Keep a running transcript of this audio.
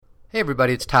Hey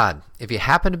everybody, it's Todd. If you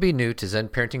happen to be new to Zen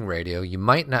Parenting Radio, you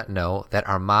might not know that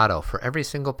our motto for every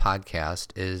single podcast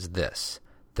is this: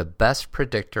 the best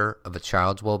predictor of a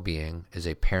child's well-being is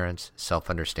a parent's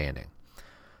self-understanding.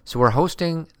 So we're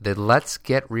hosting the Let's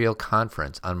Get Real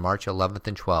conference on March 11th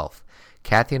and 12th.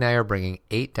 Cathy and I are bringing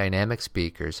 8 dynamic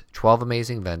speakers, 12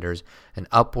 amazing vendors, and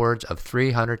upwards of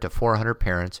 300 to 400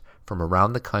 parents from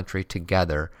around the country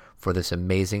together for this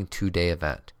amazing 2-day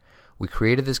event. We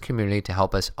created this community to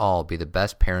help us all be the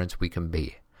best parents we can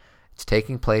be. It's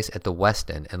taking place at the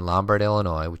Westin in Lombard,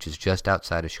 Illinois, which is just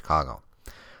outside of Chicago.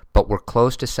 But we're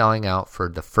close to selling out for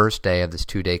the first day of this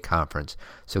 2-day conference,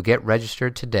 so get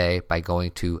registered today by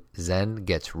going to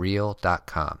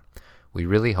zengetsreal.com. We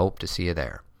really hope to see you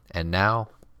there. And now,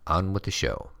 on with the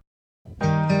show.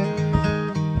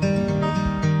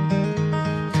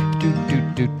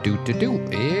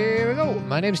 Here we go.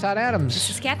 My name's Todd Adams. This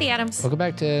is Cathy Adams. Welcome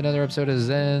back to another episode of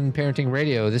Zen Parenting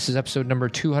Radio. This is episode number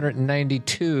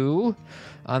 292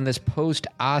 on this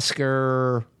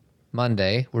post-Oscar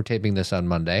Monday. We're taping this on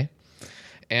Monday.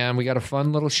 And we got a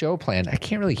fun little show planned. I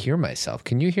can't really hear myself.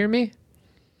 Can you hear me?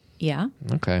 Yeah.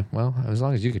 Okay. Well, as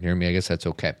long as you can hear me, I guess that's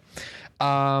okay.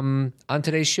 On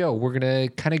today's show, we're going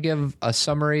to kind of give a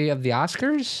summary of the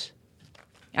Oscars.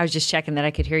 I was just checking that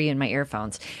I could hear you in my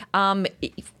earphones.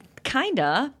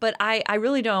 Kinda, but I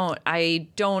really don't. I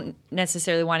don't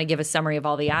necessarily want to give a summary of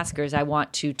all the Oscars. I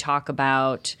want to talk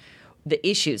about the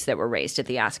issues that were raised at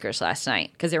the Oscars last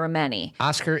night, because there were many.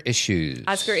 Oscar issues.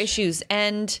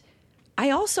 And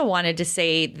I also wanted to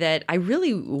say that I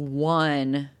really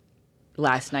won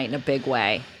last night in a big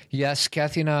way. Yes,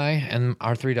 Cathy and I and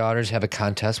our 3 daughters have a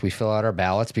contest. We fill out our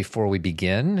ballots before we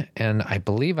begin, and I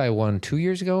believe I won 2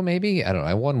 years ago, maybe? I don't know.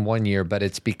 I won 1 year, but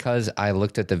it's because I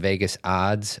looked at the Vegas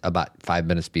odds about 5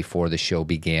 minutes before the show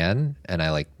began, and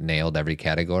I nailed every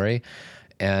category.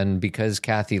 And because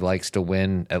Cathy likes to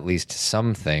win at least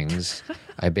some things,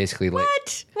 I basically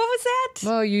What? What was that?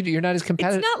 Well, you're not as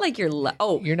competitive. It's not like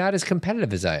you're not as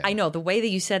competitive as I am. I know. The way that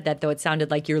you said that, though, it sounded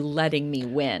like you're letting me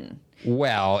win.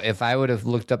 Well, if I would have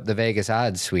looked up the Vegas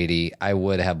odds, sweetie, I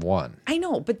would have won. I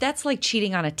know, but that's like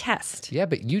cheating on a test. Yeah,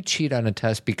 but you cheat on a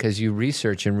test because you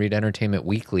research and read Entertainment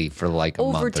Weekly for a month or two.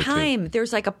 Over time,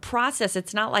 there's a process.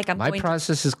 It's not like My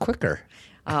process is quicker.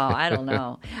 Oh, I don't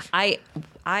know.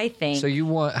 I think. So you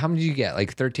won, how many did you get?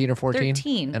 13 or 14?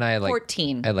 13. And I had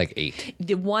 14. I had 8.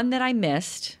 The one that I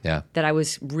missed that I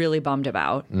was really bummed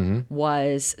about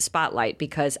was Spotlight,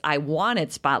 because I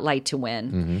wanted Spotlight to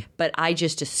win, but I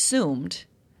just assumed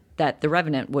that The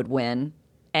Revenant would win.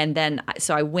 And then,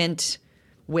 so I went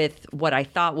with what I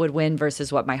thought would win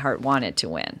versus what my heart wanted to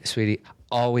win. Sweetie,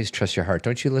 always trust your heart.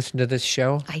 Don't you listen to this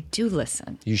show? I do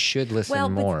listen. You should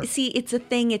listen more. Well, see, it's a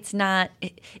thing. It's not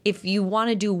 – if you want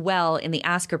to do well in the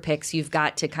Oscar picks, you've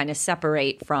got to kind of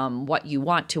separate from what you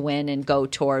want to win and go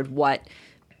toward what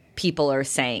people are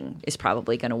saying is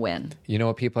probably going to win. You know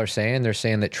what people are saying? They're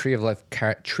saying that Tree of Life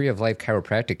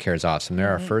Chiropractic Care is awesome. They're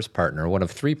our first partner, one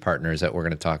of 3 partners that we're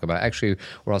going to talk about. Actually,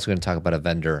 we're also going to talk about a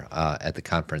vendor at the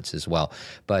conference as well.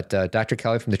 But Dr.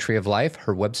 Kelly from the Tree of Life,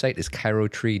 her website is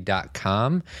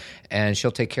chirotree.com, and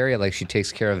she'll take care of you like she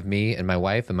takes care of me and my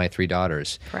wife and my 3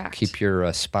 daughters. Correct. Keep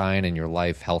your spine and your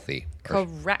life healthy.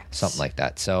 Correct. Something like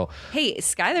that. So, hey,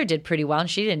 Skylar did pretty well, and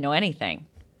she didn't know anything.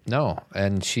 No,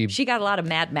 and she got a lot of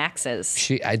Mad Maxes.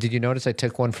 Did you notice I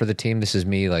took one for the team? This is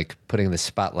me putting the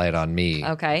spotlight on me.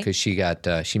 Okay. Because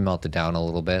she melted down a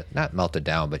little bit. Not melted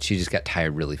down, but she just got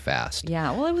tired really fast.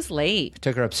 Yeah, well, it was late. I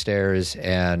took her upstairs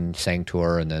and sang to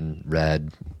her and then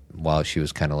read while she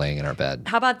was kind of laying in our bed.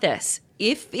 How about this?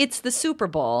 If it's the Super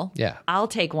Bowl, I'll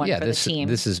take one for the team.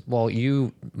 This is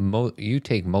you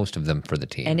take most of them for the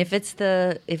team. And if it's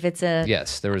a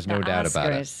yes, there was no doubt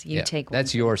about it. You take one.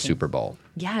 That's your Super Bowl.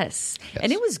 Yes,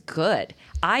 and it was good.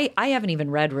 I haven't even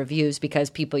read reviews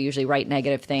because people usually write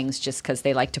negative things just because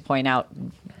they like to point out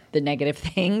the negative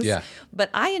things. Yeah. But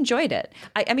I enjoyed it.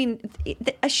 I mean,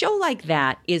 a show like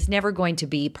that is never going to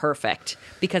be perfect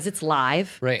because it's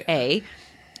live. Right. A.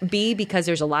 B, because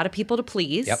there's a lot of people to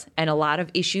please and a lot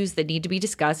of issues that need to be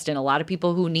discussed and a lot of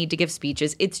people who need to give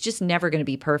speeches. It's just never going to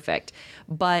be perfect.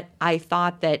 But I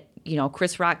thought that,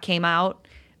 Chris Rock came out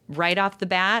right off the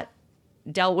bat,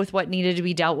 dealt with what needed to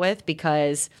be dealt with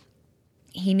because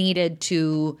he needed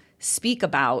to speak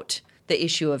about the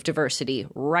issue of diversity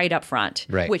right up front,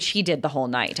 which he did the whole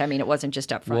night. I mean, it wasn't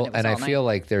just up front. Well, and I feel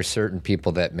like there's certain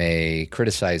people that may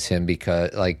criticize him because,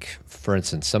 for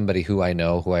instance, somebody who I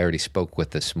know, who I already spoke with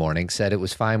this morning, said it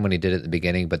was fine when he did it at the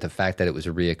beginning, but the fact that it was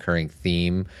a reoccurring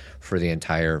theme for the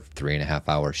entire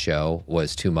 3.5-hour show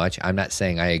was too much. I'm not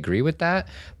saying I agree with that,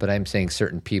 but I'm saying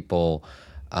certain people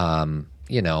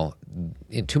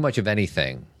too much of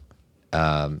anything.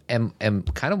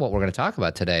 And kind of what we're going to talk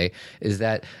about today is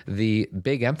that the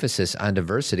big emphasis on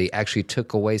diversity actually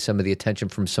took away some of the attention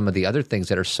from some of the other things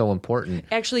that are so important.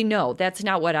 Actually, no, that's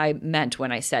not what I meant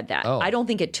when I said that. Oh. I don't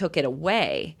think it took it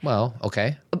away. Well,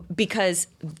 okay. Because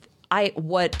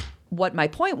what my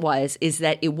point was is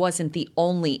that it wasn't the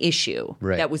only issue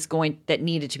that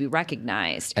needed to be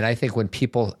recognized. And I think when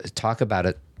people talk about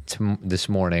it this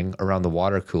morning around the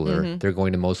water cooler, they're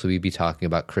going to mostly be talking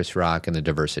about Chris Rock and the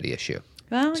diversity issue.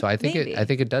 Well, so I think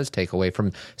it does take away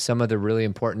from some of the really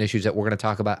important issues that we're going to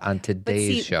talk about on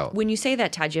today's show. When you say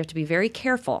that, Todd, you have to be very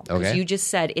careful because you just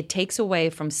said it takes away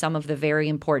from some of the very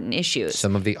important issues.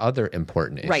 Some of the other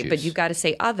important issues. Right, but you've got to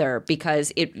say other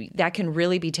because that can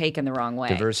really be taken the wrong way.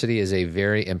 Diversity is a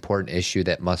very important issue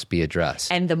that must be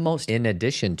addressed. And in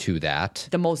addition to that,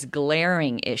 the most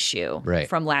glaring issue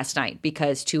from last night,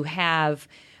 because to have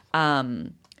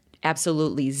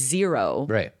absolutely zero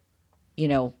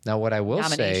now what I will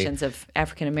nominations say of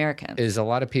African Americans is a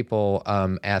lot of people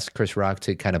ask Chris Rock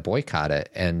to kind of boycott it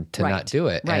and to not do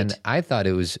it. And I thought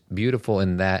it was beautiful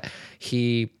in that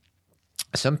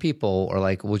some people are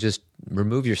like, well, just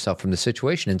remove yourself from the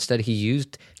situation. Instead, he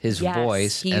used his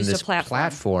voice and this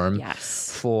platform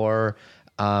for,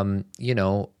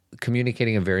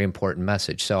 communicating a very important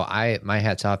message. So my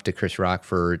hat's off to Chris Rock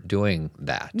for doing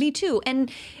that. Me too.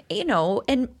 And,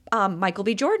 Michael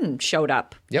B. Jordan showed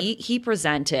up. Yep. He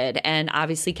presented, and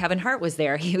obviously Kevin Hart was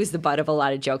there. He was the butt of a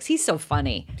lot of jokes. He's so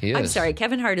funny. He is. I'm sorry.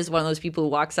 Kevin Hart is one of those people who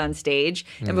walks on stage,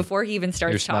 and before he even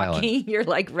starts talking, you're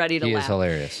like ready to laugh. He is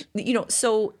hilarious.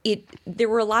 So there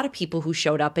were a lot of people who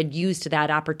showed up and used that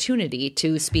opportunity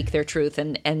to speak their truth,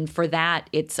 and for that,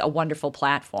 it's a wonderful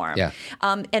platform. Yeah.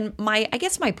 And my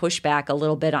pushback a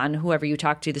little bit on whoever you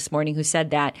talked to this morning who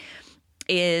said that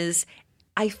is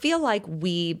I feel like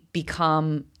we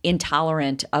become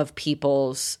intolerant of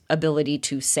people's ability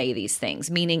to say these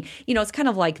things, meaning, it's kind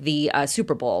of like the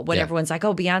Super Bowl when everyone's like,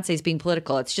 oh, Beyonce's being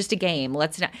political. It's just a game.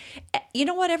 Let's not. You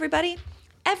know what, everybody?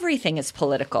 Everything is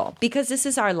political because this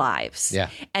is our lives. Yeah.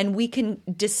 And we can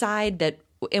decide that.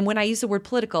 And when I use the word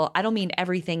political, I don't mean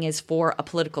everything is for a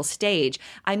political stage.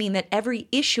 I mean that every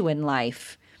issue in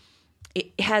life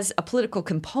it has a political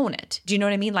component. Do you know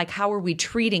what I mean? Like, how are we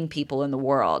treating people in the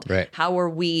world? Right. How are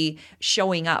we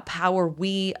showing up? How are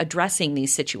we addressing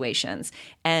these situations?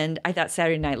 And I thought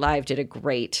Saturday Night Live did a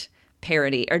great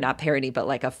parody, or not parody, but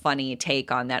like a funny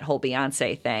take on that whole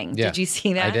Beyonce thing. Yeah, did you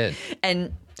see that? I did.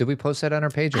 And did we post that on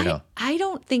our page or no? I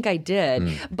don't think I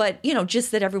did. But,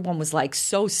 just that everyone was like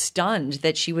so stunned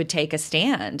that she would take a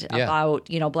stand about,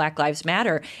 Black Lives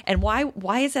Matter. And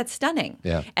why is that stunning?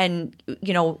 Yeah. And,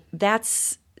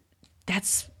 that's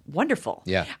wonderful.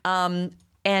 Yeah.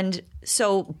 And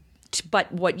so,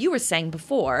 but what you were saying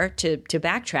before, to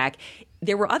backtrack,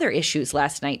 there were other issues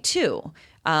last night too.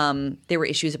 There were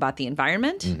issues about the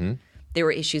environment. Mm-hmm. There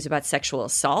were issues about sexual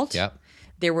assault. Yeah.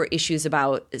 There were issues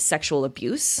about sexual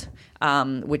abuse,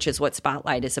 which is what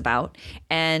Spotlight is about.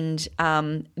 And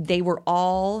they were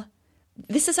all –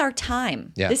 this is our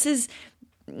time. Yeah. This is,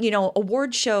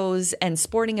 award shows and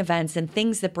sporting events and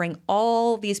things that bring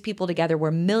all these people together where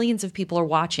millions of people are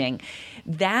watching.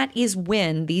 That is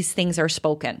when these things are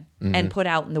spoken and put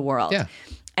out in the world. Yeah.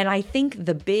 And I think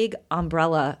the big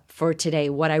umbrella for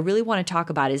today, what I really want to talk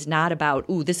about is not about,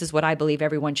 this is what I believe,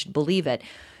 everyone should believe it.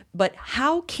 But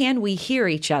how can we hear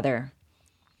each other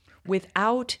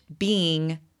without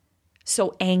being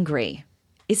so angry?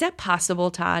 Is that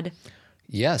possible, Todd?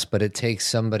 Yes, but it takes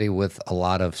somebody with a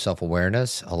lot of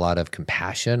self-awareness, a lot of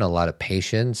compassion, a lot of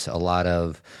patience, a lot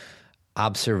of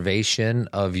observation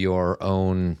of your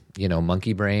own,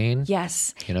 monkey brain.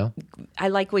 Yes. I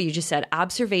like what you just said.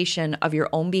 Observation of your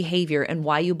own behavior and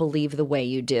why you believe the way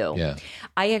you do. Yeah.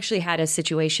 I actually had a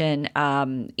situation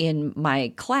in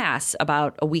my class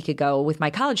about a week ago with my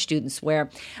college students where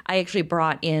I actually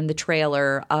brought in the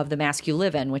trailer of The Mask You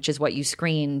Live In, which is what you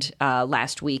screened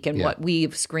last week and what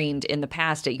we've screened in the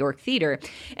past at York Theater.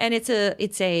 And it's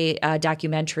a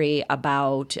documentary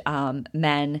about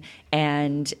men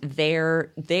and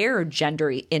their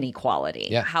gender inequality.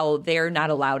 Yeah. How they're not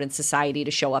allowed in society to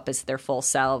show up as their full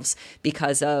selves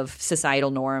because of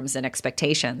societal norms and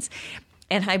expectations.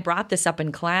 And I brought this up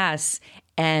in class,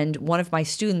 and one of my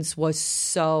students was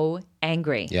so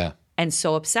angry and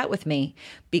so upset with me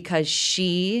because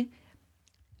she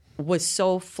was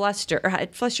so flustered.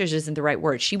 Flustered isn't the right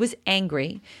word. She was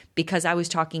angry because I was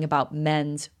talking about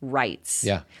men's rights.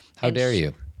 Yeah. How dare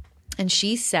you? And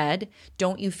she said,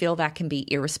 don't you feel that can be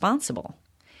irresponsible?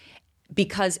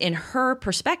 because in her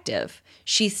perspective,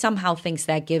 she somehow thinks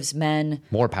that gives men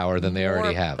more power than they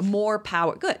already have. More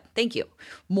power. Good. Thank you.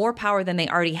 More power than they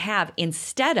already have,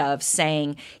 instead of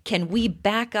saying, can we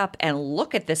back up and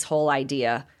look at this whole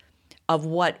idea of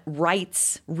what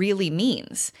rights really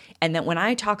means? And that when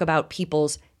I talk about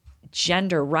people's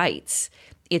gender rights,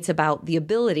 it's about the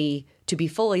ability to be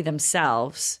fully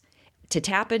themselves, to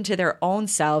tap into their own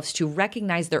selves, to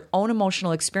recognize their own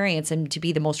emotional experience, and to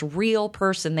be the most real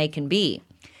person they can be.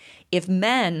 If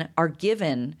men are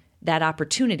given that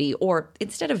opportunity, or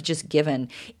instead of just given,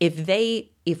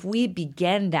 if we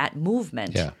begin that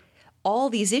movement, all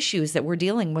these issues that we're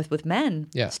dealing with men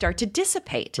start to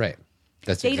dissipate. Right.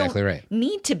 That's exactly right. They don't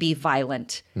need to be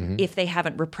violent if they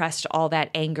haven't repressed all that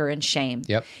anger and shame.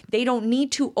 Yep. They don't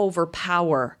need to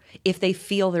overpower if they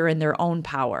feel they're in their own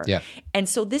power. Yep. And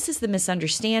so this is the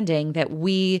misunderstanding that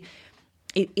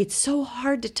it's so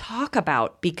hard to talk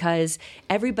about because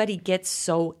everybody gets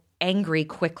so angry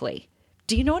quickly.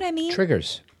 Do you know what I mean?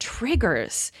 Triggers.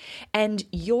 And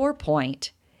your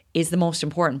point is the most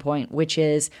important point, which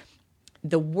is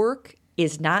the work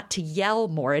is not to yell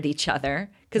more at each other,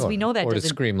 because we know that doesn't, to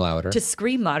scream louder.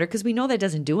 Because we know that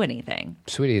doesn't do anything.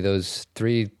 Sweetie, those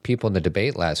 3 people in the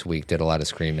debate last week did a lot of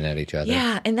screaming at each other.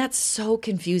 Yeah, and that's so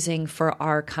confusing for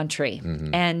our country.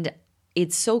 And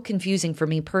it's so confusing for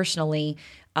me personally.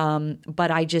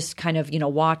 But I just kind of,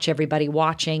 watch everybody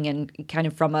watching, and kind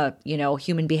of from a,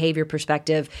 human behavior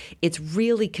perspective, it's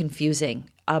really confusing,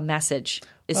 a message,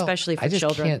 especially for children. I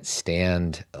just can't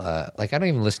stand, I don't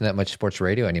even listen to that much sports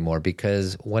radio anymore,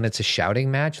 because when it's a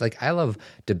shouting match, I love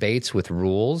debates with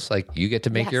rules. You get to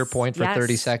make your point for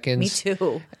 30 seconds. Me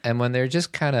too. And when they're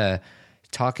just kind of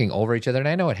talking over each other, and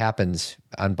I know it happens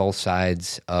on both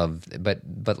sides but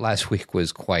last week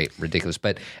was quite ridiculous.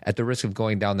 But at the risk of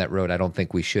going down that road, I don't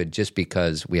think we should, just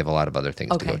because we have a lot of other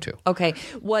things to go to. Okay.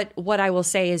 What I will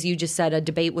say is, you just said a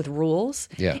debate with rules,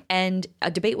 and a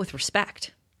debate with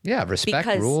respect. Yeah, respect,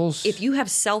 because rules. If you have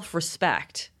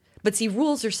self-respect, but see,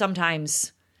 rules are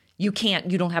sometimes you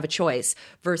don't have a choice,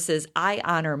 versus I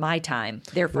honor my time,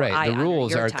 therefore I honor your time. The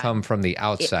rules come from the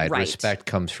outside. Respect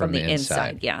comes from the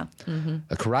inside. Yeah. Mm-hmm.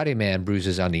 A karate man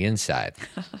bruises on the inside.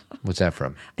 What's that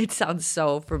from? It sounds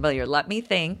so familiar. Let me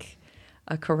think.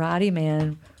 A karate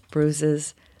man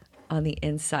bruises on the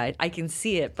inside. I can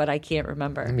see it, but I can't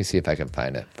remember. Let me see if I can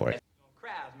find it for you.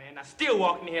 I still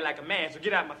walking in here like a man, so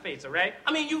get out of my face, all right?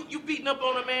 I mean, you beating up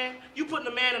on a man, you putting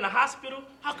a man in the hospital.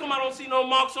 How come I don't see no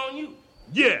marks on you?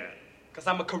 Yeah, because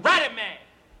I'm a karate man,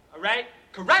 all right?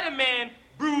 Karate man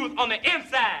bruise on the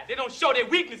inside. They don't show their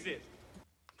weaknesses.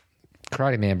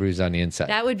 Karate man bruise on the inside.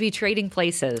 That would be Trading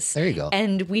Places. There you go.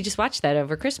 And we just watched that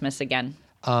over Christmas again.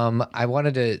 I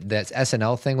wanted that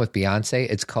SNL thing with Beyonce.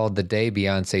 It's called The Day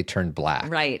Beyonce Turned Black.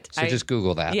 Right. So just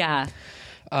Google that. Yeah.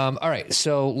 All right,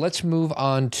 so let's move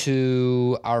on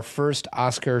to our first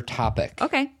Oscar topic.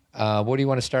 Okay. What do you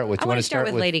want to start with? I want to start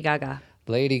with Lady Gaga.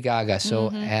 Lady Gaga. So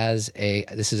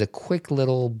this is a quick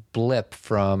little blip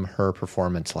from her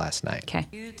performance last night. Okay.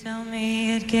 You tell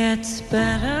me it gets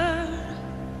better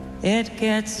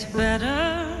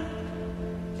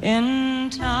in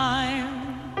time.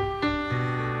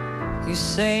 You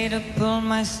say to pull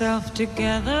myself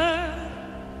together,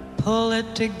 pull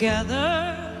it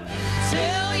together.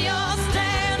 Till you're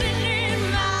standing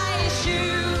in my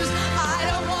shoes, I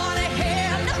don't want to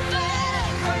hear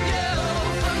nothing from you,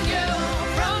 'cause you don't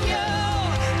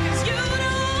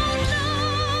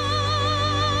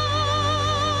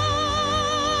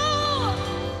know.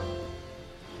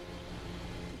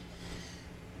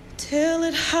 Till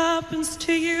it happens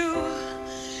to you,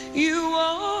 you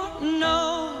won't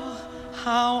know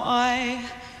how I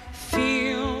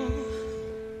feel.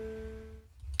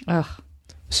 Ugh.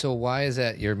 So why is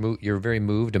that you're very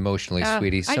moved emotionally,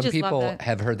 sweetie? Some people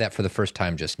have heard that for the first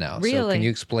time just now. Really? So can you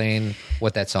explain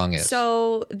what that song is?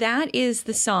 So that is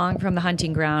the song from The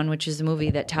Hunting Ground, which is a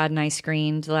movie that Todd and I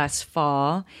screened last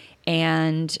fall.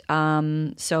 And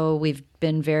so we've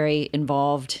been very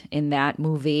involved in that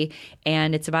movie.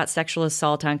 And it's about sexual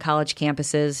assault on college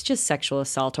campuses, just sexual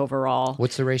assault overall.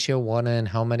 What's the ratio? 1 in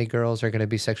how many girls are going to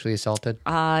be sexually assaulted?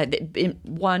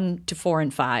 1 to 4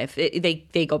 and 5.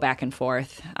 They go back and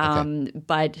forth. Okay.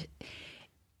 But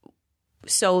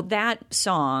so that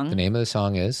song, the name of the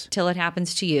song is "Till It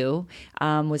Happens to You,"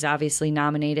 was obviously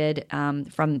nominated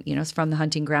from The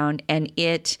Hunting Ground, and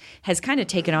it has kind of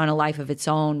taken on a life of its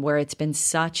own, where it's been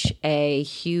such a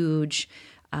huge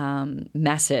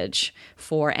message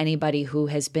for anybody who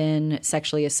has been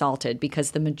sexually assaulted, because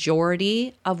the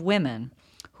majority of women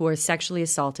who are sexually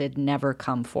assaulted never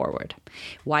come forward.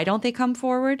 Why don't they come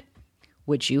forward?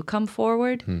 Would you come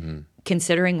forward?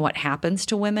 considering what happens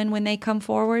to women when they come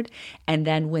forward. And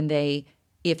then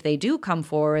if they do come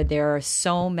forward, there are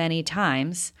so many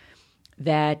times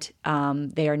that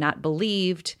they are not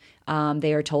believed.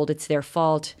 They are told it's their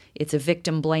fault. It's a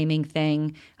victim blaming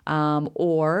thing.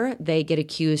 Or they get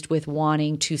accused with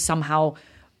wanting to somehow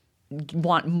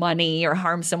want money or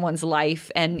harm someone's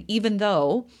life. And even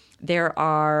though there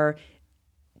are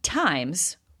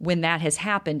times when that has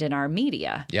happened in our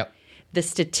media, Yep. the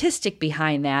statistic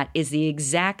behind that is the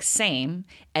exact same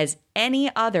as any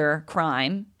other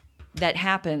crime that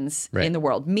happens in the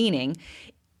world. Meaning,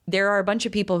 there are a bunch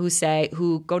of people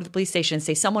who go to the police station and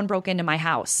say, someone broke into my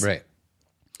house. Right.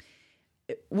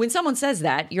 When someone says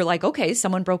that, you're like, okay,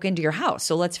 someone broke into your house,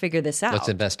 so let's figure this out. Let's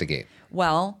investigate.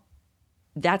 Well,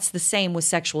 that's the same with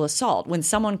sexual assault. When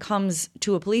someone comes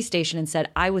to a police station and said,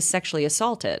 I was sexually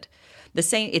assaulted, the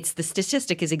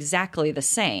statistic is exactly the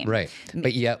same. Right.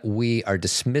 But yet we are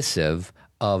dismissive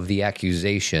of the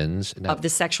accusations of the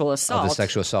sexual assault.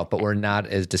 But we're not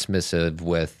as dismissive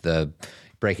with the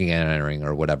breaking and entering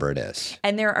or whatever it is.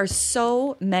 And there are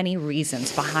so many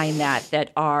reasons behind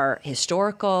that are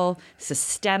historical,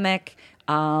 systemic,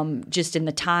 just in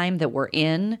the time that we're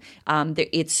in.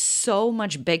 It's so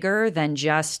much bigger than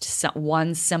just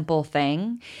one simple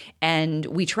thing. And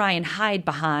we try and hide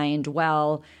behind,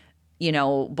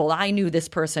 I knew this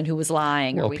person who was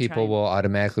lying. Well, people will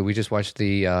automatically. We just watched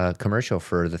the commercial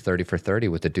for the 30 for 30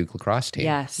 with the Duke lacrosse team.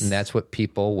 Yes. And that's what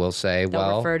people will say.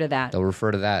 They'll refer to that. They'll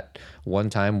refer to that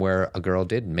one time where a girl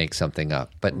did make something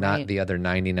up, but not the other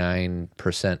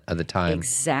 99% of the time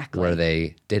exactly. where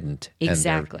they didn't.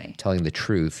 Exactly. And they're telling the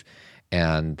truth,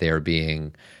 and they're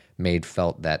being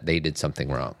felt that they did something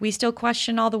wrong. We still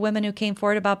question all the women who came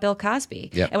forward about Bill Cosby.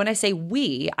 Yep. And when I say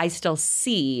we, I still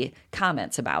see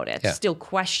comments about it, still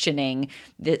questioning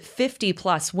the 50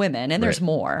 plus women, and there's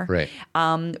more. Right.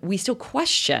 We still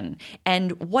question.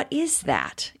 And what is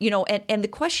that? And the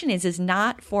question is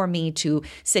not for me to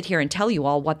sit here and tell you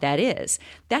all what that is.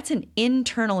 That's an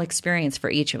internal experience for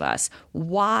each of us.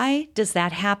 Why does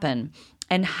that happen?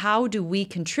 And how do we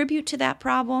contribute to that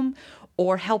problem?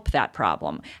 Or help that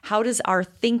problem? How does our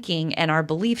thinking and our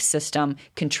belief system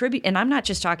contribute? And I'm not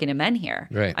just talking to men here.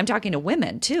 Right. I'm talking to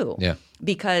women too. Yeah.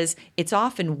 Because it's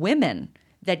often women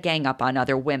that gang up on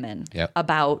other women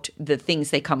about the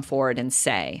things they come forward and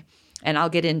say. And I'll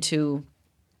get into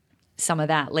some of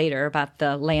that later about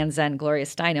the Land's End Gloria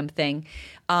Steinem thing.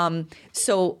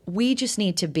 So we just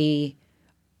need to be,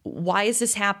 why is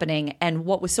this happening? And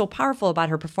what was so powerful about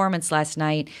her performance last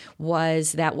night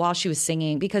was that while she was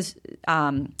singing, because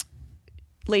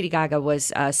Lady Gaga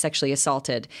was sexually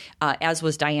assaulted, as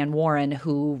was Diane Warren,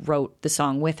 who wrote the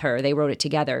song with her. They wrote it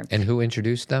together. And who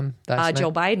introduced them last night?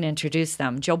 Joe Biden introduced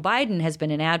them. Joe Biden has been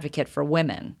an advocate for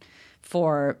women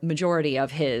for majority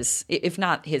of his, if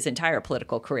not his entire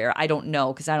political career. I don't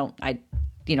know, because I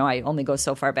only go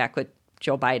so far back with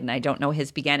Joe Biden. I don't know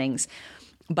his beginnings.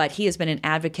 But he has been an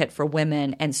advocate for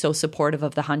women and so supportive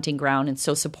of the hunting ground and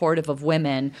so supportive of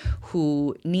women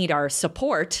who need our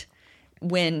support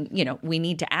when, we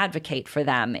need to advocate for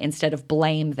them instead of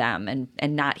blame them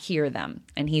and not hear them.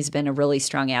 And he's been a really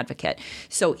strong advocate.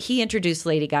 So he introduced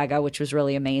Lady Gaga, which was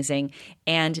really amazing.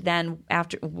 And then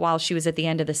while she was at the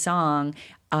end of the song,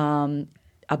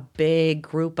 a big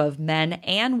group of men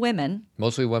and women.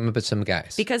 Mostly women, but some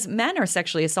guys. Because men are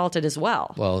sexually assaulted as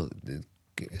well. Well,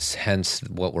 hence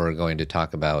what we're going to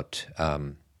talk about,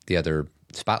 the other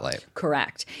spotlight.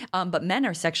 Correct. But men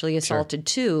are sexually assaulted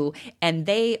too, and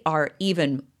they are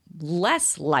even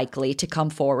less likely to come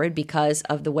forward because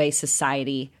of the way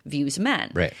society views men.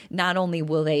 Right. Not only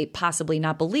will they possibly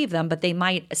not believe them, but they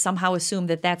might somehow assume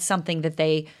that that's something that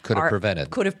they could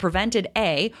have prevented,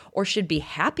 A, or should be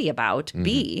happy about,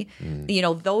 B.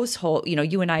 Those whole,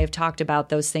 you and I have talked about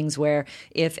those things where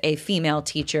if a female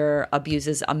teacher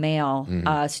abuses a male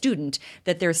student,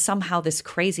 that there's somehow this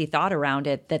crazy thought around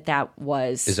it that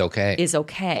is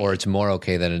okay. Or it's more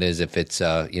okay than it is if it's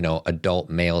adult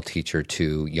male teacher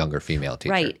to younger female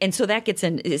teacher. Right. And so that gets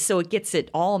it gets it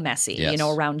all messy,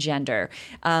 around gender.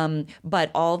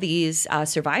 But all these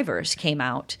survivors came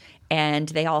out and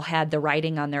they all had the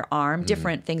writing on their arm,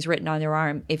 different things written on their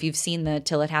arm. If you've seen the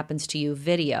Till It Happens to You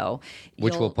video,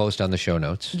 which we'll post on the show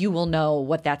notes, you will know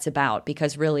what that's about,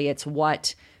 because really it's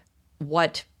what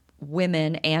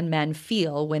women and men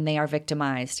feel when they are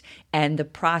victimized and the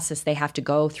process they have to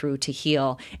go through to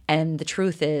heal. And the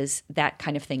truth is that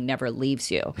kind of thing never leaves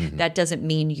you. That doesn't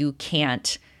mean you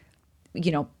can't,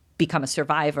 become a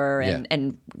survivor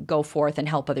and go forth and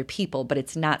help other people, but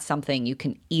it's not something you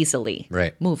can easily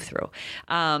move through.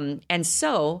 And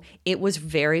so it was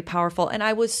very powerful. And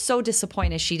I was so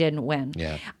disappointed she didn't win,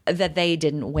 that they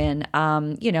didn't win.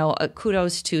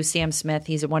 Kudos to Sam Smith.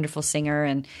 He's a wonderful singer,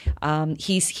 and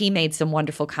he made some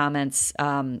wonderful comments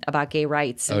about gay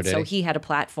rights. And so he had a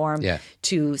platform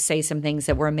to say some things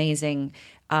that were amazing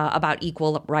about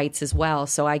equal rights as well.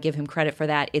 So I give him credit for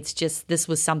that. It's just, this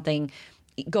was something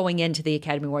going into the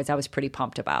Academy Awards I was pretty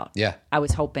pumped about. Yeah. I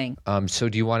was hoping. So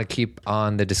do you want to keep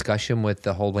on the discussion with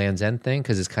the whole Land's End thing?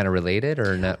 Because it's kind of related,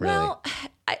 or not really? Well,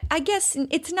 I guess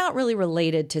it's not really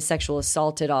related to sexual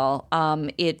assault at all.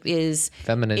 It is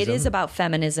feminism. It is about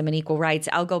feminism and equal rights.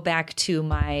 I'll go back to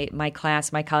my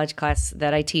class, my college class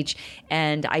that I teach,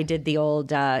 and I did the old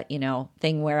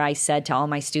thing where I said to all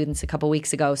my students a couple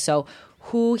weeks ago, so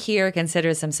who here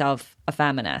considers himself a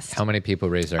feminist? How many people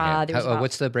raise their hand?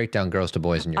 What's the breakdown, girls to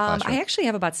boys in your classroom? I actually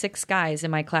have about 6 guys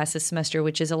in my class this semester,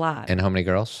 which is a lot. And how many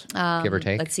girls, give or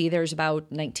take? Let's see, there's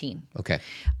about 19. Okay.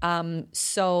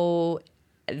 So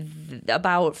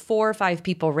about 4 or 5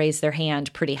 people raised their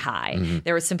hand pretty high. Mm-hmm.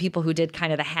 There were some people who did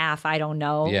kind of the half, I don't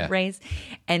know, raise.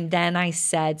 And then I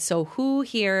said, so who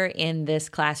here in this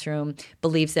classroom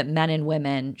believes that men and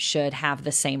women should have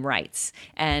the same rights?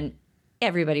 And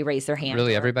everybody raised their hand.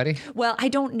 Really, everybody? Well, I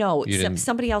don't know.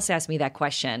 Somebody else asked me that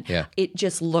question. Yeah. It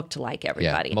just looked like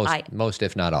everybody. Yeah, most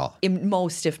if not all.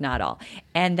 Most if not all.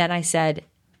 And then I said,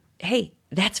 hey,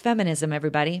 that's feminism,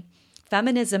 everybody.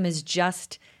 Feminism is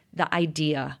just the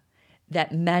idea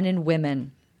that men and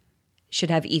women should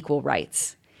have equal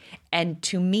rights. And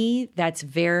to me, that's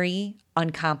very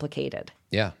uncomplicated.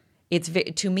 Yeah.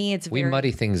 To me, it's very... We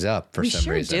muddy things up for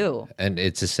some reason. We sure do. And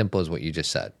it's as simple as what you just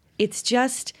said. It's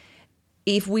just...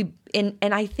 If we and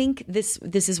I think this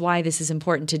is why this is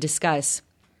important to discuss.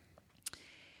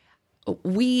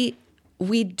 We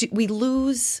think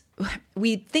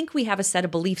we have a set of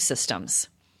belief systems,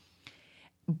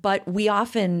 but we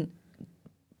often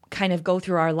kind of go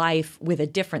through our life with a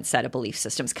different set of belief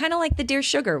systems, kind of like the Dear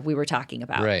Sugar we were talking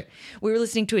about. Right. We were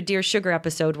listening to a Dear Sugar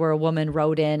episode where a woman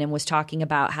wrote in and was talking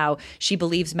about how she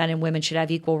believes men and women should have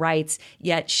equal rights,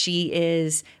 yet she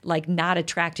is like not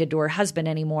attracted to her husband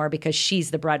anymore because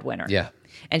she's the breadwinner. Yeah.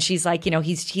 And she's like,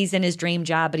 he's in his dream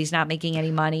job, but he's not making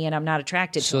any money, and I'm not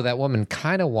attracted to him. So that woman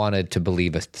kind of wanted to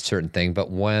believe a certain thing,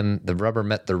 but when the rubber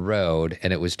met the road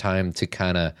and it was time to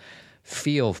kind of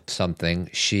feel something,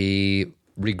 she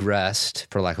regressed,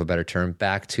 for lack of a better term,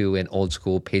 back to an old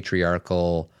school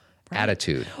patriarchal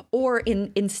attitude. Or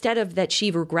instead of that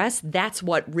she regressed, that's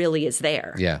what really is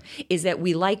there. Yeah. Is that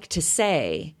we like to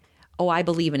say, oh, I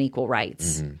believe in equal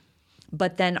rights. Mm-hmm.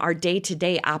 But then our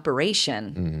day-to-day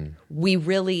operation, we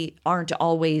really aren't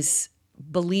always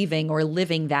believing or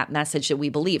living that message that we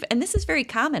believe. And this is very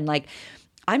common. Like,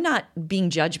 I'm not being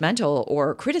judgmental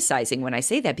or criticizing when I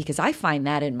say that, because I find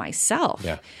that in myself.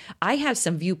 Yeah. I have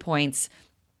some viewpoints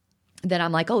that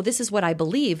I'm like, oh, this is what I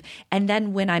believe. And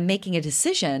then when I'm making a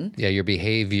decision... Yeah, your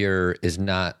behavior is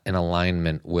not in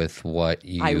alignment with what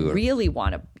you... I really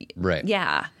want to... Right.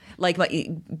 Yeah. Like,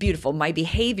 beautiful. My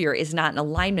behavior is not in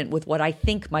alignment with what I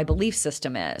think my belief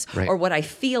system is, or what I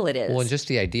feel it is. Well, and just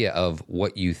the idea of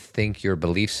what you think your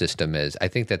belief system is, I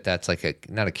think that's like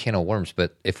not a can of worms,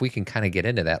 but if we can kind of get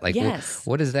into that, like,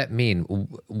 what does that mean?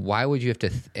 Why would you have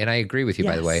to, and I agree with you,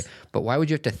 by the way, but why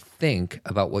would you have to think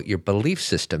about what your belief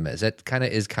system is? That kind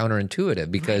of is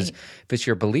counterintuitive, because if it's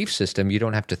your belief system, you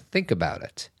don't have to think about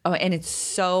it. Oh, and it's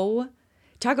so,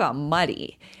 talk about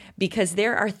muddy. Because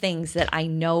there are things that I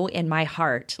know in my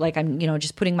heart, like I'm,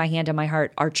 just putting my hand on my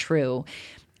heart, are true.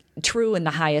 True in the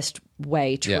highest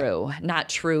way, true. Not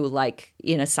true like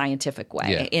in a scientific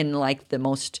way, in like the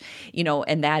most,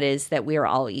 and that is that we are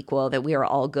all equal, that we are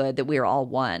all good, that we are all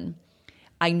one.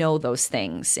 I know those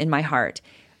things in my heart.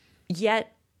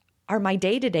 Yet, are my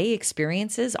day-to-day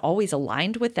experiences always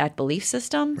aligned with that belief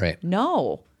system? Right.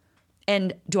 No.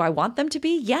 And do I want them to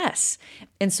be? Yes.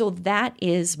 And so that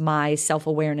is my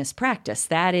self-awareness practice.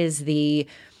 That is the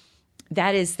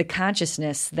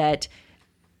consciousness that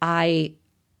I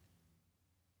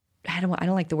don't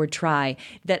like the word try,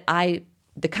 the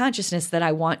consciousness that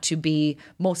I want to be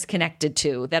most connected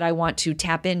to, that I want to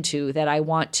tap into, that I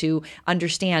want to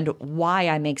understand why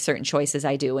I make certain choices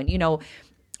I do. And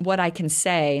what I can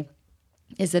say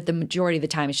is that the majority of the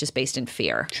time it's just based in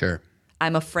fear. Sure.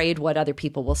 I'm afraid what other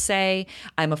people will say.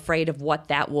 I'm afraid of what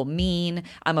that will mean.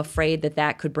 I'm afraid that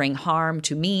that could bring harm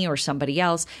to me or somebody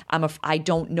else. I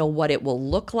don't know what it will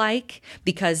look like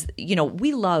because,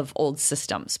 we love old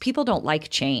systems. People don't like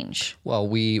change. Well,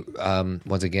 we,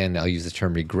 once again, I'll use the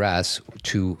term regress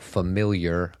to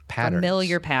familiar patterns.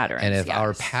 Familiar patterns, And if yes.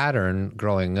 our pattern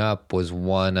growing up was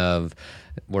one of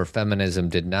where feminism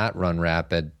did not run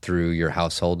rapid through your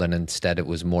household and instead it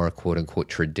was more quote unquote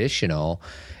traditional,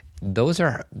 those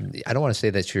are, I don't want to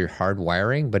say that's your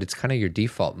hardwiring, but it's kind of your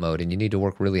default mode, and you need to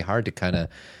work really hard to kind of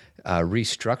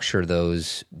restructure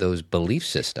those belief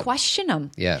systems. Question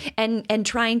them. Yeah. And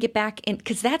try and get back in,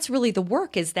 because that's really the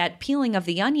work, is that peeling of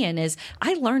the onion is,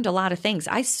 I learned a lot of things.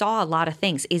 I saw a lot of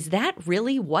things. Is that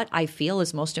really what I feel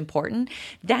is most important?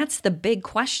 That's the big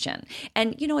question.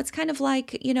 And, it's kind of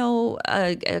like,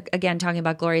 again, talking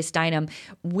about Gloria Steinem,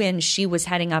 when she was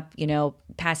heading up,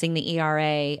 passing the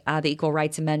ERA, the Equal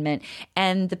Rights Amendment,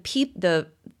 and the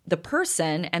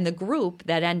person and the group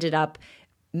that ended up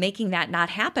making that not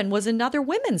happen was another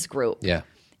women's group. Yeah.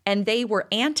 And they were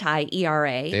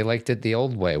anti-ERA. They liked it the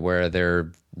old way where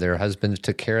their husbands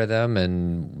took care of them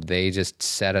and they just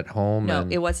sat at home. No,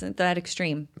 it wasn't that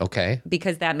extreme. Okay.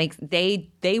 Because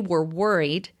they were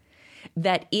worried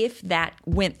that if that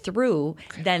went through,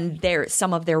 then they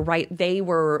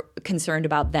were concerned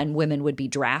about then women would be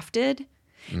drafted.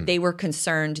 They were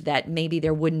concerned that maybe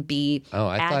there wouldn't be. Oh,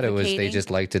 I thought it was they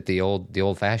just liked it the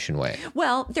old-fashioned way.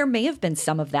 Well, there may have been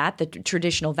some of that, the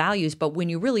traditional values, but when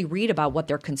you really read about what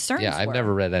their concerns were. Yeah, I've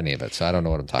never read any of it, so I don't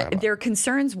know what I'm talking about. Their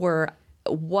concerns were,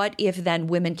 what if then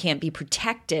women can't be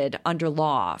protected under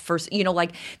law? First,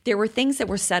 there were things that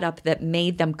were set up that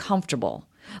made them comfortable.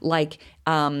 Like,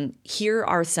 here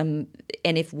are some,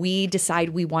 and if we decide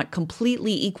we want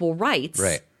completely equal rights.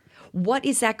 Right. What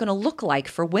is that going to look like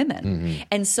for women? Mm-hmm.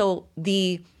 And so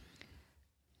it's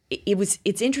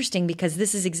interesting because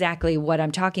this is exactly what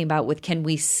I'm talking about with, can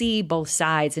we see both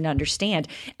sides and understand?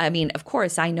 I mean, of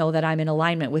course, I know that I'm in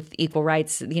alignment with equal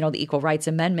rights, the Equal Rights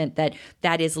Amendment,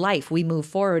 that is life. We move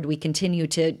forward. We continue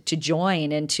to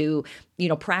join and to,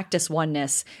 practice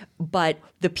oneness. But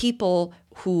the people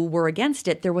who were against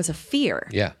it, there was a fear.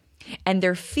 Yeah. And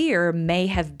their fear may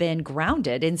have been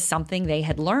grounded in something they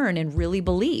had learned and really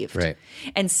believed. Right.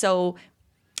 And so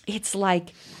it's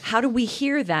like, how do we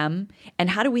hear them and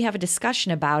how do we have a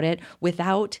discussion about it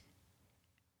without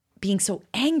being so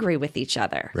angry with each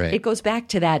other? Right. It goes back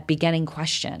to that beginning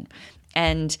question.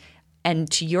 And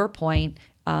to your point,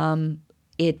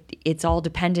 it's all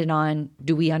dependent on,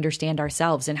 do we understand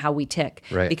ourselves and how we tick?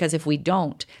 Right. Because if we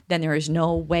don't, then there is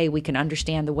no way we can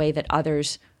understand the way that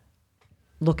others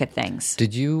look at things.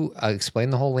 Did you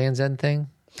explain the whole Land's End thing?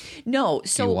 No.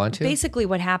 So Do you want to? Basically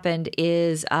what happened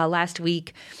is last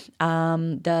week,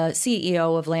 the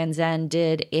CEO of Land's End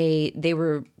they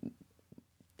were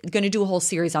going to do a whole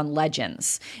series on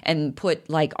legends and put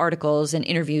like articles and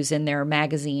interviews in their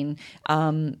magazine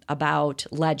about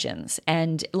legends.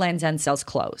 And Land's End sells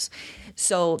clothes.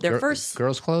 So their first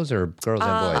girls' clothes or girls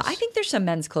and boys? I think there's some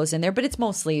men's clothes in there, but it's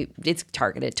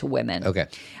targeted to women. Okay.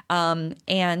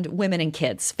 And women and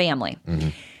kids, family. Mm-hmm.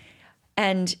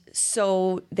 And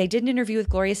so they did an interview with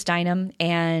Gloria Steinem,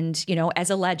 and as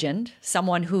a legend,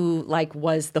 someone who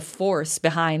was the force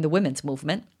behind the women's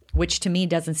movement, which to me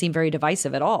doesn't seem very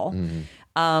divisive at all.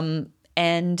 Mm-hmm.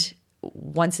 And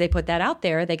once they put that out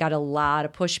there, they got a lot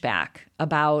of pushback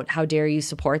about how dare you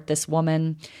support this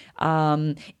woman.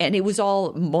 And it was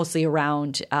all mostly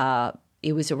around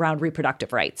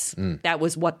reproductive rights. That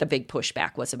was what the big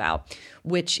pushback was about,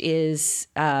 which is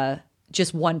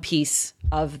just one piece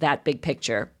of that big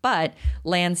picture. But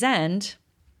Land's End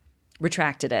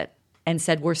retracted it and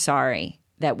said, we're sorry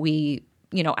that we,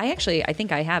 I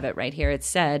think I have it right here. It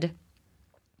said,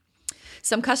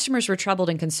 some customers were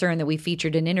troubled and concerned that we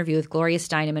featured an interview with Gloria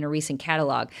Steinem in a recent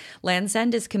catalog. Land's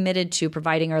End is committed to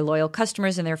providing our loyal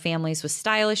customers and their families with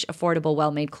stylish, affordable,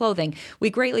 well-made clothing. We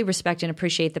greatly respect and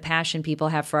appreciate the passion people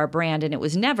have for our brand, and it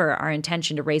was never our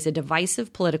intention to raise a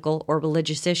divisive political or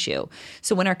religious issue.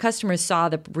 So when our customers saw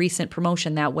the recent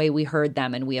promotion that way, we heard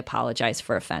them and we apologize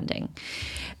for offending.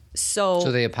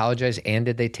 So they apologized, and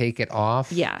did they take it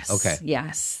off? Yes. Okay.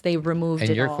 Yes, they removed it.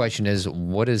 And your all. question is,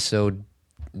 what is so?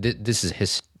 This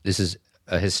is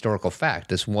a historical fact.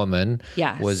 This woman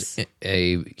was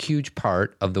a huge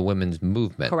part of the women's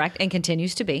movement. Correct, and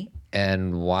continues to be.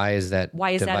 And why is that?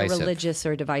 Why is divisive? that a religious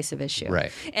or divisive issue?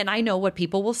 Right. And I know what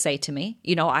people will say to me.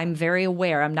 I'm very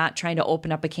aware. I'm not trying to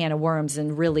open up a can of worms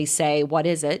and really say what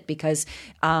is it, because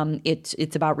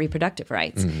it's about reproductive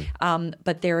rights. Mm-hmm.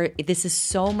 But this is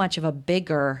so much of a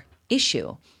bigger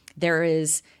issue. There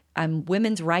is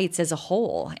women's rights as a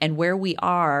whole and where we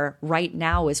are right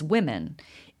now as women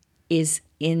is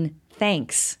in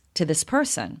thanks to this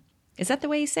person. Is that the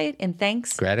way you say it? In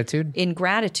thanks? Gratitude? In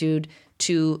gratitude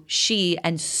to she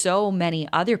and so many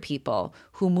other people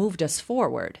who moved us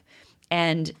forward.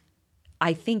 And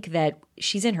I think that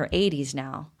she's in her 80s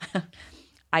now.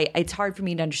 It's hard for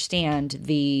me to understand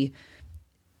the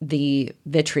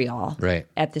vitriol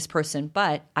at this person,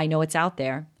 but I know it's out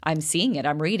there. I'm seeing it.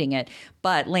 I'm reading it.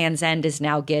 But Land's End is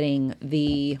now getting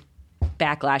the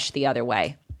backlash the other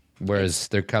way. Whereas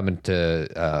they're coming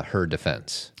to her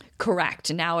defense.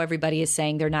 Correct. Now everybody is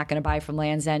saying they're not going to buy from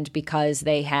Land's End because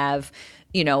they have,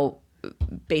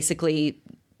 basically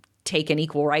taken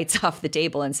equal rights off the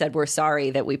table and said, we're sorry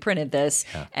that we printed this.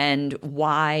 Yeah. And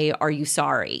why are you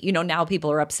sorry? Now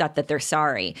people are upset that they're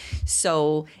sorry.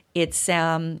 So it's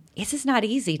just not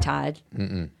easy, Todd.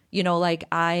 Mm-mm.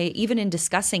 Even in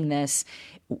discussing this,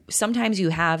 sometimes you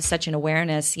have such an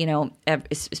awareness,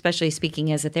 especially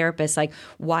speaking as a therapist, like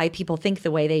why people think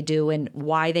the way they do and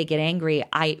why they get angry.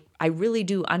 I really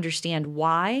do understand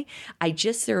why. I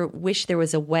just wish there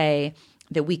was a way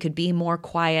that we could be more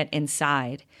quiet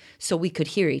inside so we could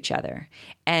hear each other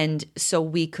and so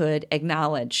we could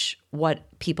acknowledge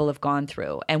what people have gone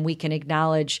through. And we can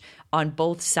acknowledge on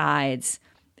both sides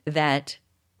that,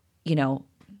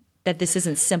 that this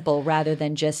isn't simple rather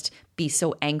than just be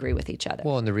so angry with each other.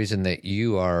 Well, and the reason that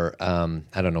you are,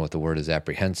 I don't know what the word is,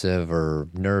 apprehensive or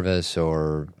nervous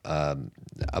or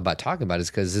about talking about it is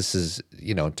because this is,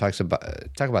 talk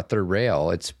about third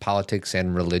rail. It's politics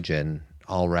and religion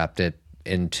all wrapped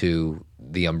into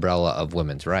the umbrella of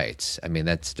women's rights. I mean,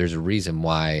 there's a reason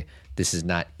why this is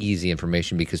not easy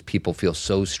information because people feel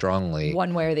so strongly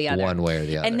one way or the other.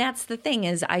 And that's the thing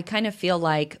is I kind of feel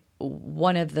like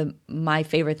one of my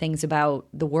favorite things about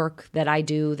the work that I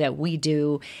do, that we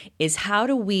do, is how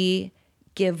do we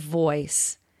give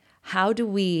voice? How do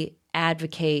we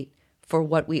advocate for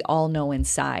what we all know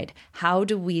inside? How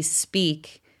do we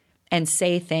speak and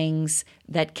say things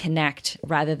that connect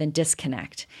rather than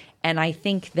disconnect? And I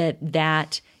think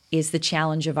that is the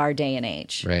challenge of our day and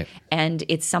age. Right. And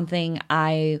it's something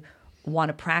I want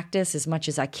to practice as much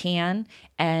as I can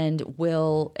and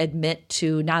will admit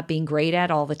to not being great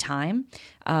at all the time.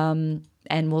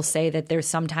 And will say that there's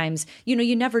sometimes,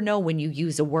 you never know when you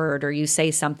use a word or you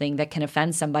say something that can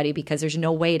offend somebody because there's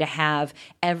no way to have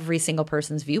every single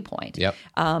person's viewpoint. Yep.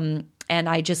 And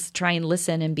I just try and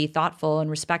listen and be thoughtful and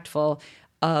respectful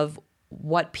of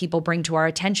what people bring to our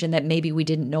attention that maybe we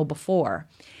didn't know before.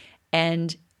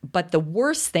 But the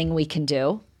worst thing we can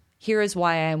do, here is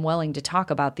why I'm willing to talk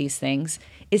about these things,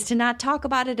 is to not talk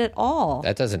about it at all.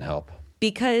 That doesn't help.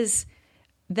 Because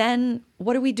then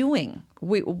what are we doing?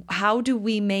 How do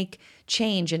we make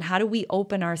change and how do we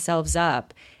open ourselves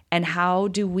up? And how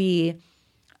do we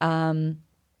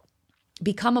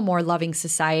become a more loving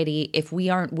society if we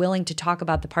aren't willing to talk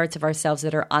about the parts of ourselves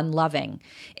that are unloving,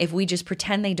 if we just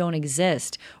pretend they don't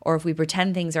exist, or if we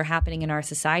pretend things are happening in our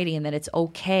society and that it's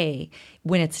okay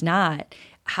when it's not?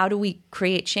 How do we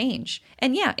create change?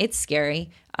 And yeah, it's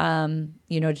scary,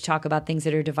 to talk about things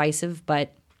that are divisive,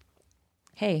 but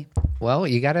hey. Well,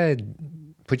 you got to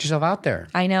put yourself out there.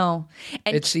 I know.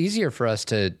 And it's easier for us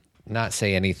to not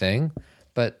say anything,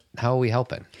 but how are we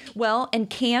helping? Well, and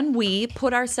can we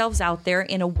put ourselves out there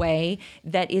in a way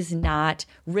that is not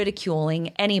ridiculing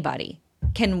anybody?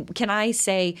 Can I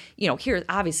say, here,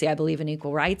 obviously I believe in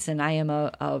equal rights and I am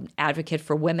a advocate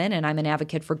for women and I'm an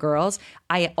advocate for girls.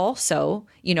 I also,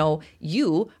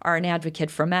 you are an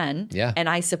advocate for men, yeah, and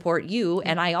I support you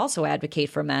and I also advocate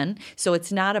for men. So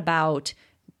it's not about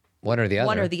one or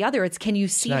the other. It's can you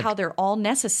see how they're all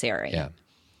necessary? Yeah.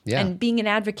 Yeah. And being an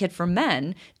advocate for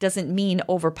men doesn't mean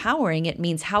overpowering. It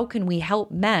means how can we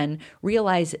help men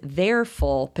realize their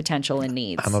full potential and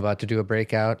needs? I'm about to do a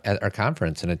breakout at our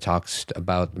conference, and it talks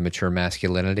about mature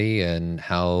masculinity and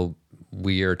how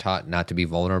we are taught not to be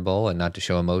vulnerable and not to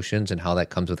show emotions and how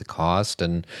that comes with a cost.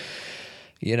 And,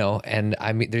 and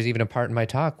I mean, there's even a part in my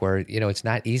talk where, it's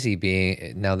not easy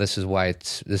being, now this is why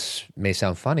this may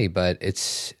sound funny, but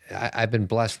I've been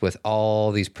blessed with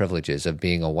all these privileges of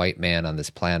being a white man on this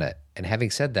planet. And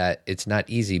having said that, it's not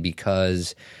easy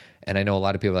because, and I know a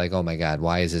lot of people are like, oh my God,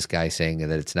 why is this guy saying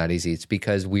that it's not easy? It's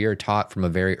because we are taught from a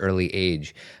very early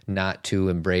age not to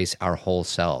embrace our whole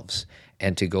selves.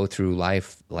 And to go through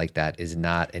life like that is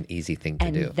not an easy thing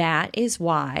to do. And that is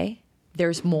why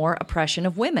there's more oppression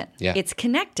of women. Yeah. It's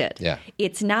connected. Yeah.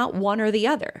 It's not one or the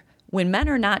other. When men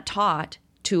are not taught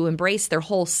to embrace their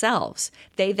whole selves,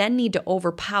 they then need to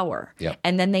overpower. Yep.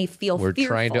 And then they feel We're fearful.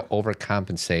 trying to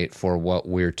overcompensate for what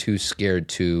we're too scared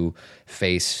to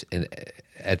face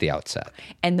at the outset.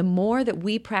 And the more that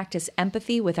we practice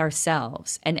empathy with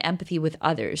ourselves and empathy with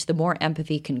others, the more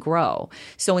empathy can grow.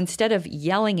 So instead of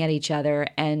yelling at each other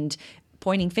and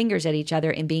pointing fingers at each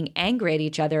other and being angry at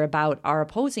each other about our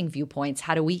opposing viewpoints,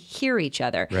 how do we hear each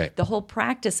other? Right. The whole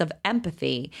practice of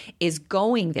empathy is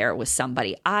going there with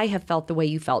somebody. I have felt the way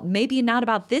you felt. Maybe not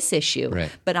about this issue, right,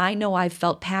 but I know I've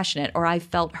felt passionate, or I've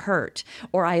felt hurt,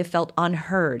 or I have felt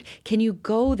unheard. Can you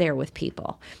go there with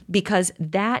people? Because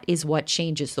that is what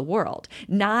changes the world,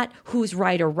 not who's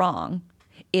right or wrong.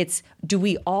 It's, do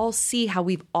we all see how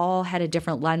we've all had a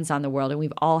different lens on the world and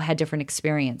we've all had different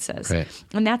experiences? Right.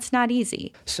 And that's not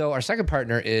easy. So our second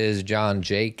partner is John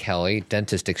J. Kelly,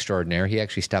 dentist extraordinaire. He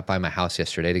actually stopped by my house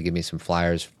yesterday to give me some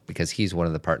flyers because he's one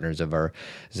of the partners of our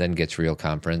Zen Gets Real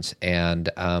conference. And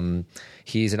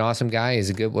he's an awesome guy.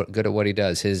 He's good at what he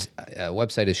does. His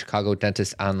website is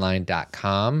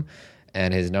chicagodentistonline.com,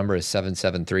 and his number is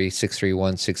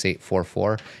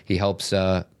 773-631-6844. He helps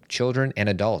children and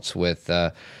adults with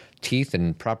teeth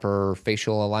and proper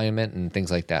facial alignment and things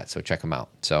like that. So check them out.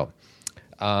 So,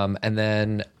 and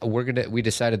then we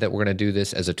decided that we're gonna do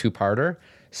this as a two-parter.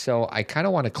 So I kind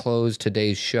of want to close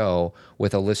today's show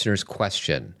with a listener's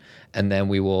question, and then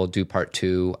we will do part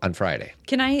 2 on Friday.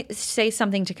 Can I say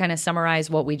something to kind of summarize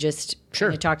what we just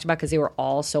kind of talked about, because they were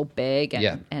all so big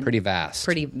and pretty vast,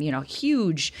 pretty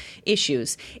huge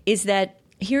issues? Is that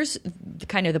here's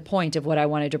kind of the point of what I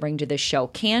wanted to bring to this show.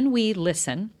 Can we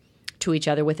listen to each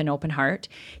other with an open heart?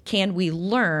 Can we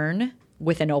learn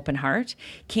with an open heart?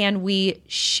 Can we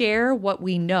share what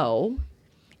we know?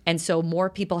 And so more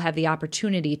people have the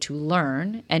opportunity to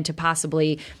learn and to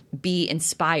possibly be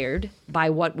inspired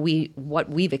by what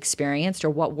we've experienced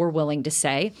or what we're willing to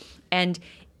say. And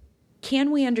can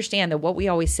we understand that what we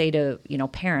always say to,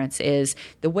 parents is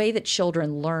the way that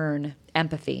children learn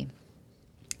empathy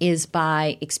is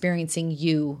by experiencing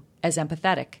you as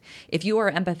empathetic. If you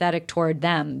are empathetic toward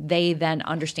them, they then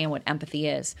understand what empathy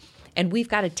is. And we've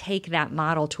got to take that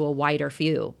model to a wider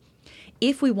view.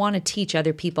 If we want to teach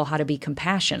other people how to be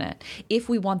compassionate, if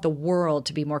we want the world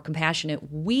to be more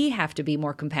compassionate, we have to be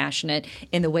more compassionate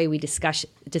in the way we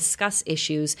discuss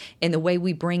issues, in the way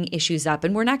we bring issues up.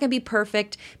 And we're not going to be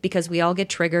perfect because we all get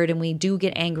triggered and we do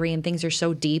get angry and things are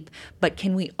so deep. But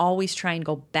can we always try and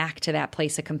go back to that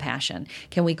place of compassion?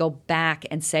 Can we go back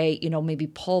and say, maybe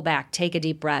pull back, take a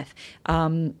deep breath?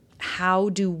 How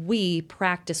do we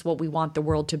practice what we want the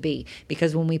world to be?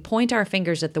 Because when we point our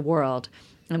fingers at the world,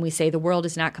 and we say the world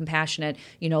is not compassionate,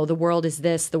 the world is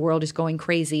this, the world is going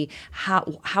crazy.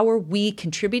 How are we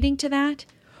contributing to that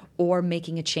or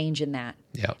making a change in that?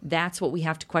 Yeah. That's what we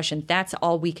have to question. That's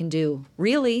all we can do.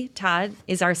 Really, Todd,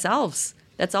 is ourselves.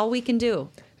 That's all we can do.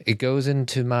 It goes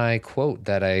into my quote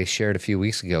that I shared a few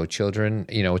weeks ago. Children,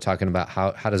 talking about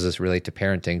how does this relate to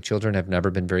parenting? Children have never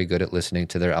been very good at listening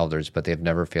to their elders, but they've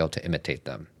never failed to imitate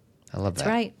them. I love that. That's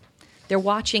right. They're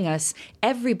watching us.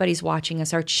 Everybody's watching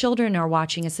us. Our children are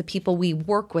watching us, the people we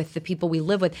work with, the people we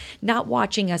live with, not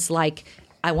watching us like,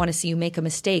 I want to see you make a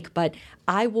mistake, but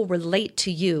I will relate to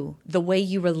you the way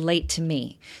you relate to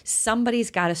me.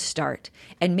 Somebody's got to start.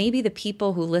 And maybe the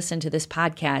people who listen to this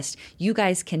podcast, you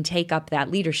guys can take up that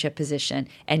leadership position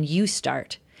and you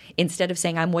start. Instead of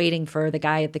saying, I'm waiting for the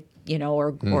guy at the,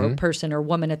 or person or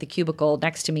woman at the cubicle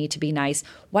next to me to be nice,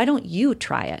 why don't you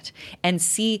try it and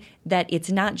see that it's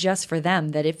not just for them,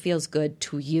 that it feels good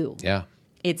to you? Yeah.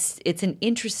 It's an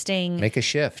interesting... Make a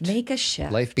shift.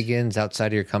 Life begins outside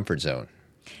of your comfort zone.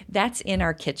 That's in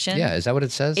our kitchen. Yeah, is that what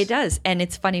it says? It does. And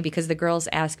it's funny because the girls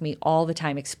ask me all the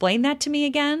time, explain that to me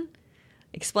again.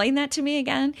 Explain that to me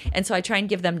again. And so I try and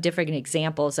give them different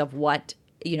examples of what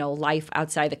life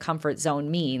outside the comfort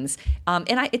zone means. And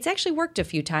it's actually worked a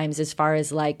few times as far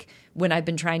as like when I've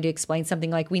been trying to explain something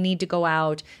like we need to go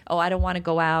out. Oh, I don't want to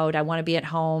go out. I want to be at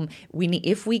home.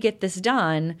 If we get this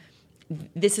done,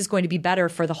 this is going to be better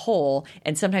for the whole.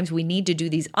 And sometimes we need to do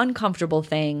these uncomfortable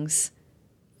things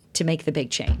to make the big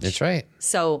change. That's right.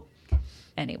 So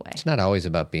anyway. It's not always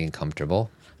about being comfortable.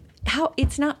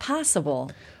 It's not possible.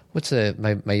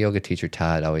 My yoga teacher,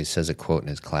 Todd, always says a quote in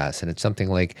his class, and it's something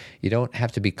like, you don't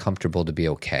have to be comfortable to be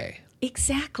okay.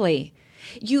 Exactly.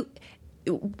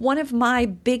 One of my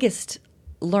biggest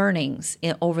learnings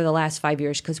over the last 5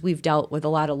 years, because we've dealt with a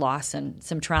lot of loss and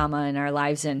some trauma in our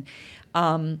lives, and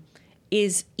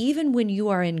is even when you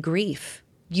are in grief,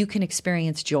 you can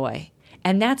experience joy.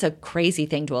 And that's a crazy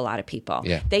thing to a lot of people.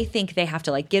 Yeah. They think they have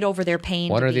to get over their pain.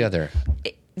 One or the other.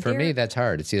 For me, that's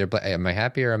hard. It's either, am I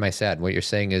happy or am I sad? What you're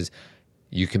saying is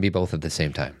you can be both at the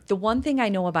same time. The one thing I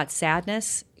know about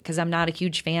sadness, because I'm not a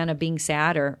huge fan of being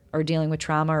sad or dealing with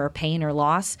trauma or pain or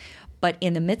loss, but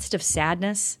in the midst of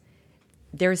sadness,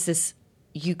 there's this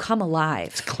you come alive.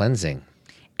 It's cleansing.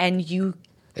 And you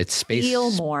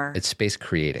feel more. It's space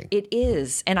creating. It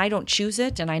is. And I don't choose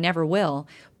it, and I never will.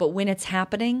 But when it's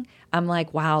happening, I'm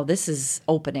like, wow, this is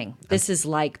opening. This is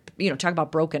like, talk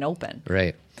about broken open.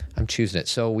 Right. I'm choosing it.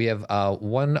 So we have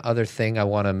one other thing I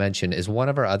want to mention is one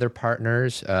of our other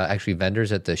partners, actually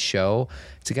vendors at the show.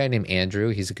 It's a guy named Andrew.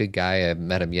 He's a good guy. I haven't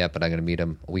met him yet, but I'm going to meet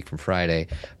him a week from Friday.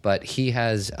 But he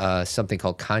has something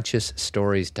called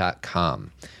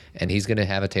ConsciousStories.com. And he's going to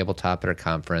have a tabletop at our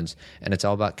conference, and it's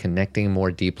all about connecting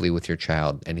more deeply with your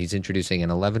child. And he's introducing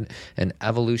an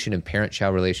evolution in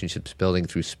parent-child relationships building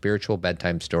through spiritual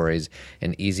bedtime stories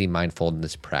and easy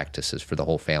mindfulness practices for the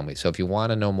whole family. So if you want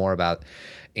to know more about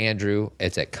Andrew,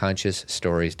 it's at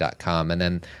ConsciousStories.com. And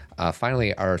then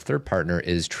finally, our third partner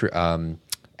is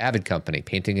Avid Company,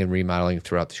 painting and remodeling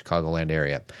throughout the Chicagoland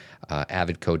area.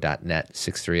 Avidco.net,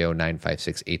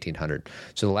 630-956-1800.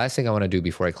 So the last thing I want to do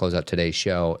before I close out today's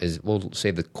show is we'll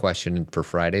save the question for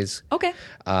Fridays. Okay.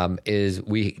 Is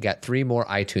we got 3 more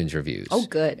iTunes reviews. Oh,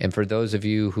 good. And for those of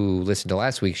you who listened to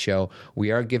last week's show,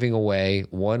 we are giving away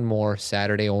one more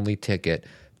Saturday-only ticket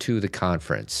to the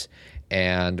conference.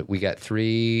 And we got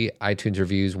 3 iTunes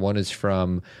reviews. One is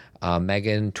from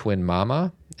Megan Twin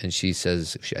Mama, and she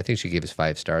says, I think she gave us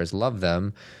 5 stars. Love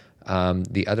them.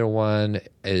 The other one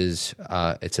is,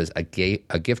 it says a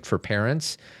gift for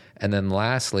parents. And then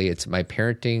lastly, it's my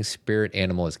parenting spirit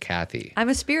animal is Cathy. I'm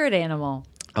a spirit animal.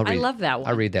 I love that one.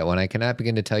 I'll read that one. I cannot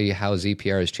begin to tell you how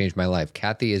ZPR has changed my life.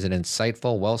 Cathy is an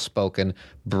insightful, well-spoken,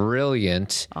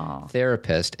 brilliant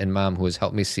therapist and mom who has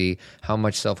helped me see how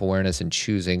much self-awareness and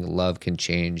choosing love can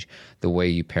change the way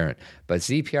you parent. But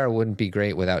ZPR wouldn't be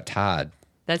great without Todd.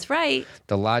 That's right.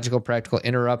 The logical, practical,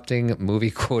 interrupting,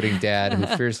 movie-quoting dad who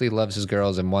fiercely loves his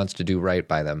girls and wants to do right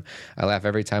by them. I laugh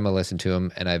every time I listen to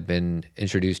him, and I've been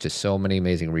introduced to so many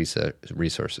amazing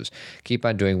resources. Keep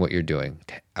on doing what you're doing,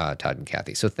 Todd and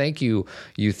Cathy. So thank you,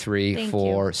 you 3,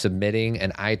 for submitting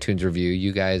an iTunes review.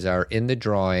 You guys are in the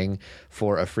drawing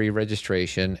for a free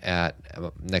registration at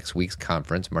next week's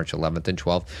conference, March 11th and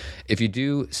 12th. If you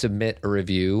do submit a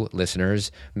review,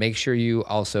 listeners, make sure you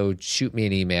also shoot me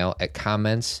an email at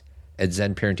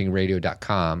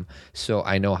comments@zenparentingradio.com so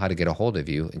I know how to get a hold of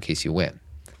you in case you win.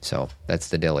 So that's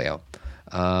the dealio.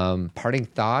 Parting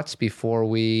thoughts before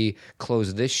we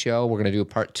close this show. We're going to do a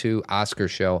part 2 Oscar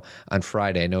show on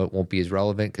Friday. I know it won't be as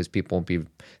relevant because people won't be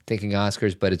thinking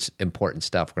Oscars, but it's important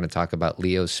stuff. We're going to talk about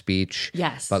Leo's speech,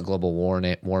 about global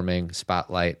warming,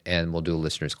 spotlight, and we'll do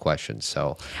listeners' questions.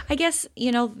 So I guess,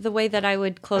 the way that I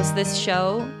would close this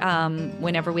show,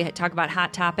 whenever we talk about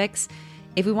hot topics,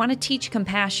 if we want to teach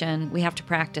compassion, we have to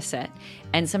practice it.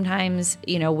 And sometimes,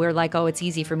 we're like, oh, it's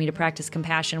easy for me to practice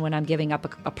compassion when I'm giving up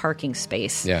a parking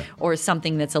space or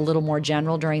something that's a little more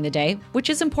general during the day, which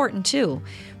is important too.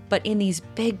 But in these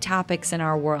big topics in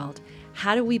our world,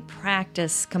 how do we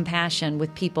practice compassion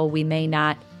with people we may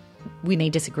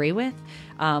disagree with?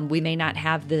 We may not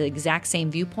have the exact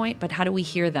same viewpoint, but how do we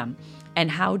hear them?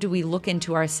 And how do we look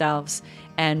into ourselves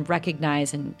and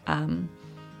recognize and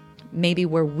maybe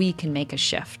where we can make a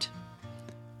shift?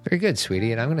 Very good,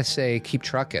 sweetie. And I'm going to say keep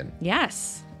trucking.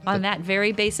 Yes, on that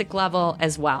very basic level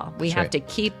as well. We have to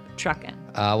keep trucking.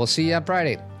 We'll see you on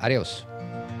Friday. Adios.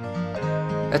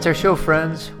 That's our show,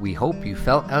 friends. We hope you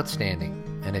felt outstanding.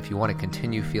 And if you want to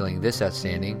continue feeling this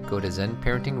outstanding, go to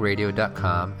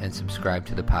zenparentingradio.com and subscribe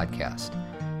to the podcast.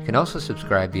 You can also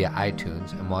subscribe via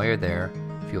iTunes, and while you're there,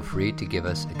 feel free to give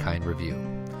us a kind review.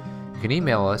 You can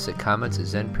email us at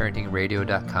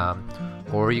comments@zenparentingradio.com,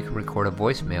 or you can record a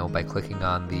voicemail by clicking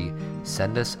on the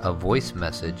Send Us a Voice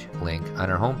Message link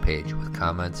on our homepage with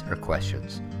comments or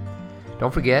questions.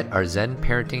 Don't forget, our Zen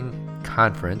Parenting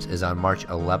Conference is on March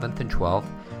 11th and 12th,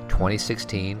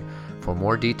 2016. For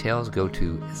more details, go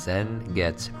to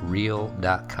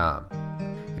zengetsreal.com.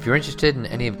 If you're interested in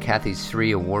any of Cathy's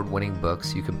 3 award-winning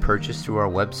books, you can purchase through our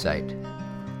website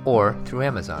or through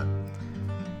Amazon.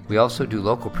 We also do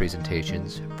local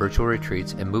presentations, virtual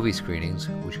retreats, and movie screenings,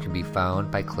 which can be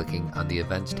found by clicking on the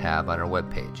Events tab on our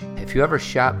webpage. If you ever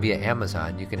shop via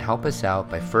Amazon, you can help us out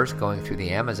by first going through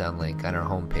the Amazon link on our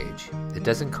homepage. It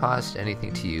doesn't cost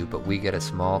anything to you, but we get a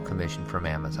small commission from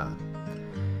Amazon.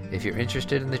 If you're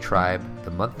interested in the Tribe,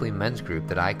 the monthly men's group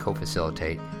that I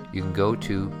co-facilitate, you can go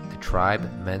to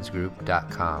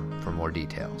thetribemensgroup.com for more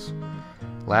details.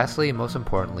 Lastly, and most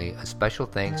importantly, a special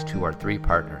thanks to our 3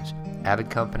 partners, Avid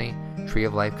Company, Tree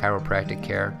of Life Chiropractic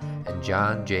Care, and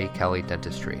John J. Kelly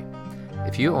Dentistry.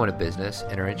 If you own a business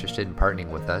and are interested in partnering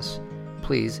with us,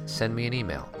 please send me an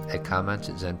email at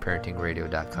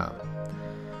comments@zenparentingradio.com.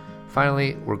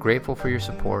 Finally, we're grateful for your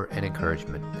support and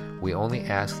encouragement. We only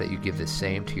ask that you give the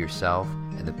same to yourself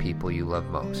and the people you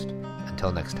love most. Until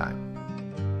Until next time.